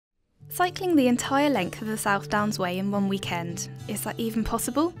Cycling the entire length of the South Downs Way in one weekend, is that even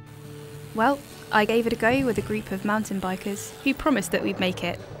possible? Well, I gave it a go with a group of mountain bikers who promised that we'd make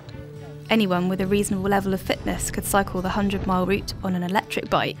it. Anyone with a reasonable level of fitness could cycle the 100-mile route on an electric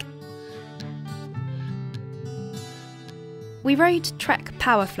bike. We rode Trek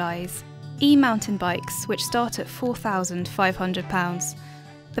Powerflies, e-mountain bikes which start at £4,500.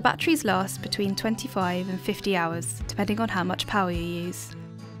 The batteries last between 25 and 50 hours, depending on how much power you use.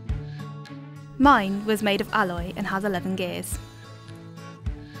 Mine was made of alloy and has 11 gears.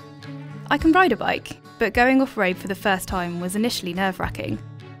 I can ride a bike, but going off-road for the first time was initially nerve-wracking.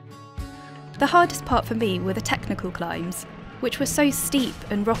 The hardest part for me were the technical climbs, which were so steep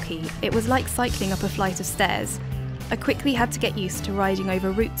and rocky it was like cycling up a flight of stairs. I quickly had to get used to riding over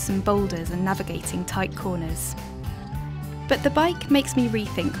roots and boulders and navigating tight corners. But the bike makes me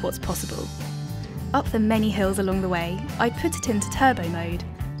rethink what's possible. Up the many hills along the way, I put it into turbo mode,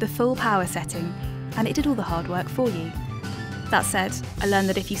 the full power setting, and it did all the hard work for you. That said, I learned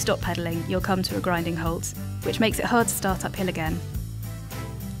that if you stop pedalling, you'll come to a grinding halt, which makes it hard to start uphill again.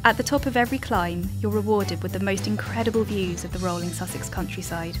 At the top of every climb, you're rewarded with the most incredible views of the rolling Sussex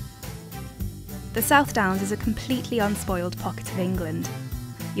countryside. The South Downs is a completely unspoiled pocket of England.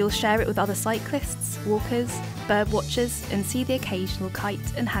 You'll share it with other cyclists, walkers, bird watchers, and see the occasional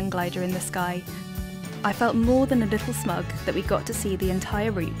kite and hang glider in the sky. I felt more than a little smug that we got to see the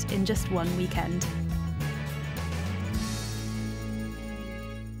entire route in just one weekend.